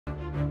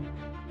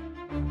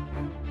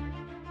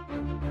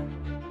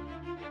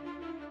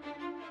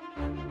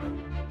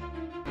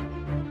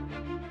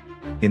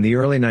In the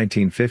early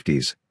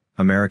 1950s,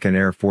 American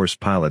Air Force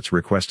pilots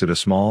requested a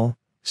small,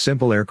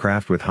 simple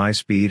aircraft with high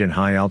speed and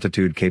high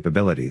altitude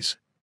capabilities.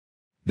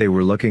 They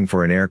were looking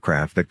for an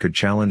aircraft that could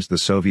challenge the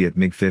Soviet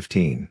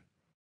MiG-15.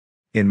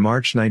 In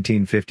March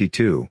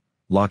 1952,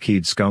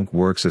 Lockheed Skunk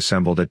Works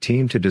assembled a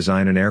team to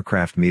design an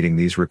aircraft meeting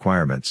these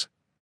requirements.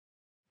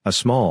 A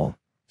small,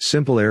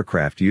 simple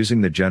aircraft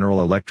using the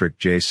General Electric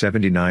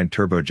J-79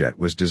 turbojet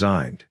was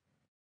designed.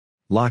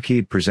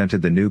 Lockheed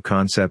presented the new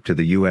concept to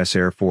the U.S.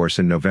 Air Force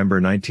in November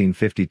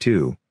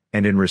 1952,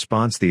 and in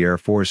response the Air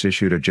Force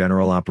issued a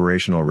general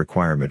operational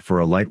requirement for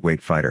a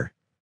lightweight fighter.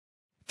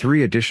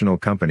 3 additional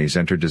companies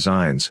entered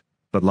designs,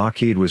 but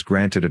Lockheed was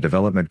granted a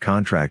development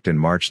contract in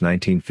March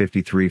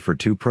 1953 for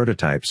 2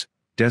 prototypes,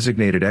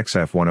 designated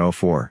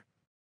XF-104.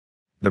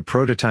 The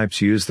prototypes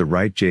used the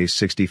Wright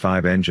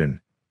J-65 engine,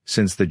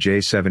 since the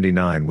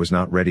J-79 was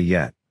not ready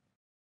yet.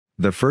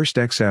 The first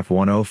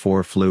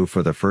XF-104 flew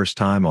for the first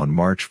time on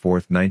March 4,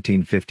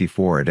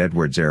 1954 at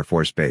Edwards Air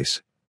Force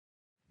Base.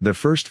 The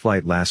first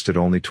flight lasted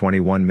only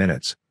 21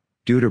 minutes,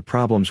 due to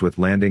problems with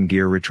landing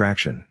gear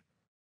retraction.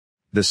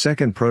 The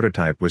second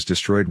prototype was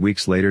destroyed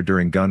weeks later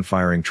during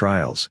gun-firing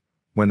trials,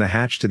 when the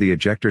hatch to the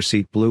ejector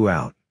seat blew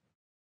out.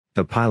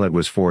 The pilot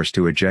was forced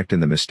to eject in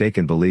the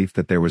mistaken belief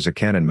that there was a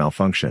cannon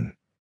malfunction.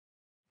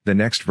 The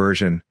next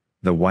version,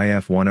 the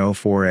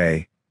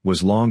YF-104A,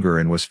 was longer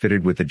and was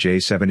fitted with the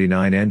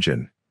J-79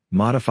 engine,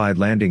 modified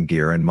landing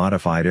gear and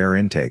modified air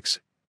intakes.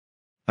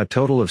 A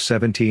total of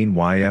 17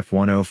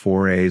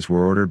 YF-104As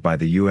were ordered by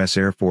the U.S.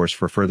 Air Force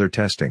for further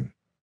testing.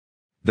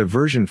 The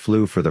version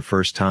flew for the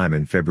first time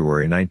in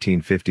February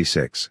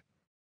 1956.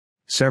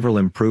 Several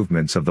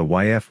improvements of the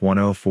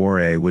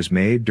YF-104A was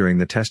made during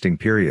the testing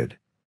period.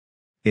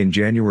 In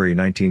January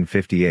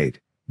 1958,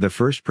 the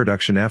first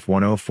production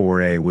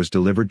F-104A was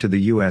delivered to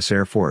the U.S.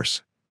 Air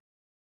Force.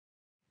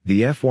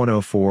 The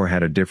F-104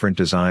 had a different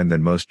design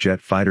than most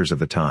jet fighters of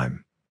the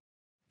time.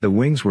 The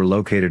wings were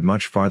located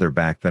much farther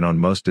back than on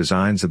most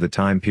designs of the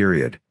time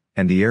period,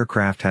 and the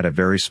aircraft had a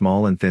very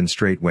small and thin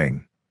straight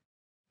wing.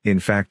 In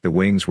fact, the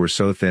wings were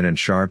so thin and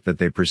sharp that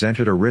they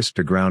presented a risk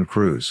to ground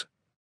crews.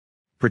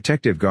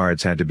 Protective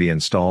guards had to be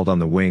installed on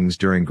the wings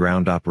during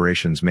ground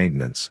operations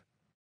maintenance.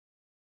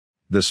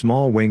 The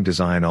small wing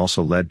design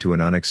also led to an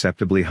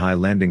unacceptably high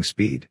landing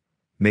speed,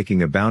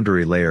 making a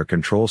boundary layer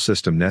control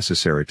system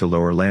necessary to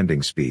lower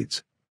landing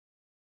speeds.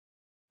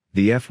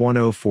 The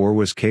F-104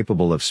 was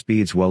capable of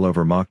speeds well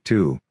over Mach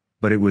 2,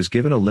 but it was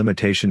given a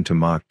limitation to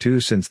Mach 2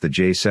 since the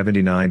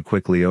J-79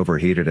 quickly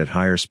overheated at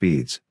higher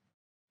speeds.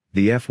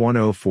 The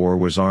F-104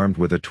 was armed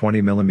with a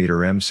 20mm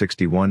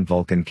M61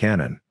 Vulcan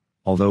cannon,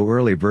 although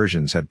early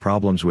versions had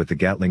problems with the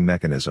Gatling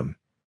mechanism.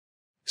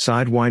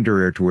 Sidewinder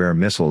air-to-air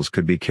missiles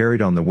could be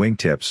carried on the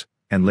wingtips,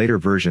 and later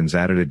versions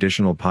added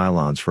additional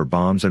pylons for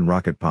bombs and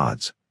rocket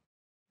pods.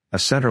 A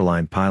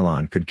centerline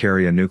pylon could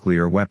carry a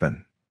nuclear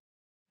weapon.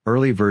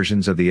 Early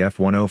versions of the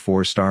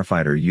F-104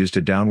 Starfighter used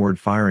a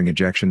downward-firing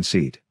ejection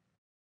seat.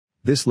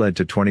 This led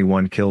to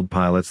 21 killed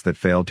pilots that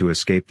failed to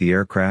escape the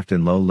aircraft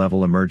in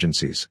low-level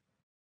emergencies.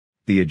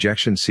 The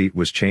ejection seat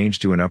was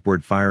changed to an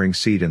upward-firing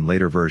seat in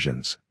later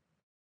versions.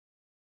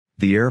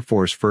 The Air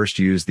Force first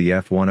used the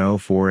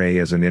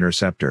F-104A as an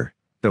interceptor,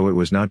 though it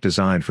was not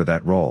designed for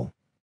that role.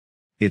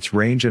 Its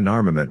range and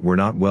armament were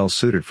not well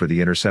suited for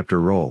the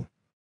interceptor role.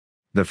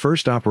 The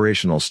first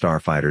operational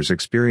starfighters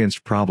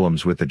experienced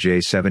problems with the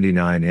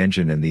J-79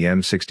 engine and the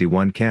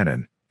M61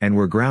 cannon, and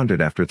were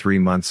grounded after 3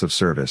 months of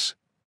service.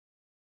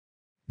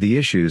 The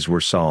issues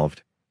were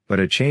solved, but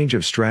a change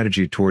of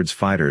strategy towards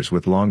fighters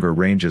with longer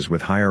ranges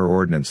with higher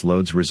ordnance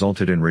loads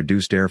resulted in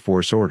reduced Air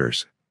Force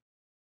orders.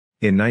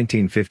 In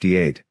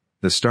 1958,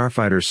 the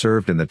Starfighter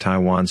served in the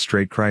Taiwan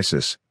Strait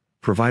crisis,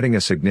 providing a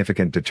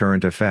significant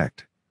deterrent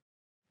effect.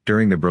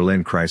 During the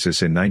Berlin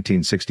crisis in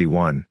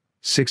 1961,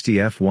 60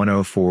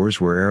 F-104s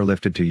were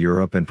airlifted to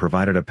Europe and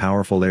provided a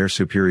powerful air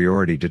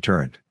superiority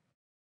deterrent.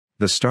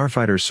 The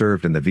Starfighter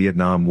served in the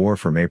Vietnam War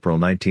from April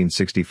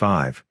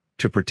 1965,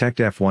 to protect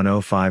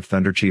F-105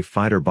 Thunderchief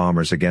fighter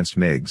bombers against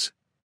MiGs.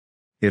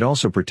 It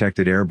also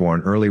protected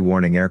airborne early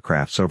warning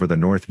aircrafts over the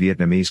North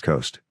Vietnamese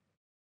coast.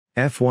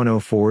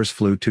 F-104s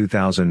flew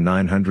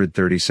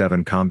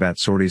 2,937 combat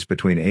sorties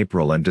between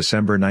April and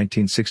December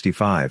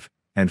 1965,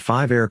 and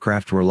 5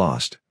 aircraft were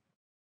lost.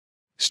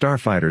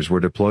 Starfighters were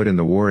deployed in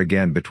the war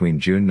again between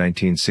June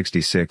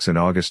 1966 and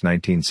August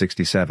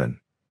 1967.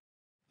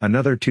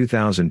 Another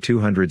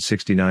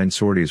 2,269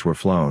 sorties were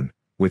flown,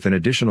 with an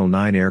additional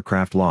 9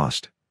 aircraft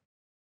lost.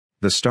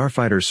 The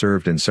Starfighter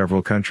served in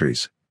several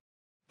countries.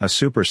 A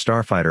Super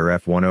Starfighter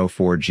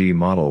F-104G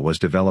model was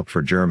developed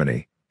for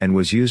Germany, and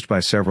was used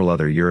by several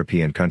other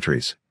European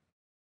countries.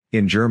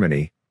 In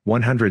Germany,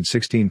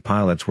 116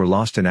 pilots were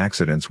lost in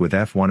accidents with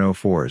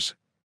F-104s.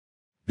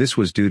 This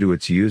was due to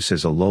its use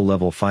as a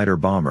low-level fighter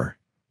bomber,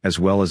 as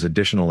well as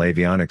additional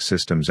avionics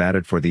systems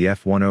added for the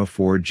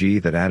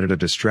F-104G that added a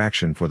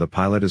distraction for the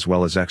pilot as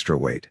well as extra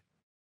weight.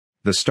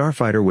 The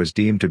Starfighter was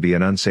deemed to be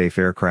an unsafe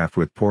aircraft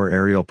with poor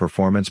aerial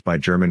performance by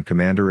German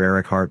commander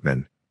Erich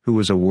Hartmann, who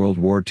was a World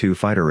War II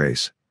fighter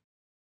ace.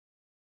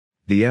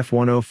 The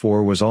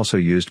F-104 was also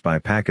used by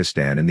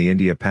Pakistan in the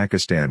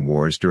India-Pakistan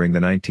wars during the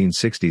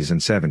 1960s and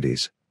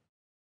 70s.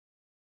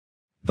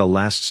 The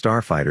last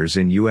starfighters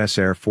in U.S.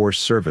 Air Force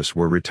service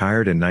were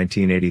retired in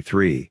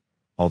 1983,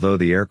 although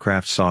the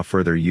aircraft saw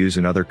further use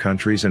in other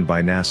countries and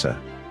by NASA.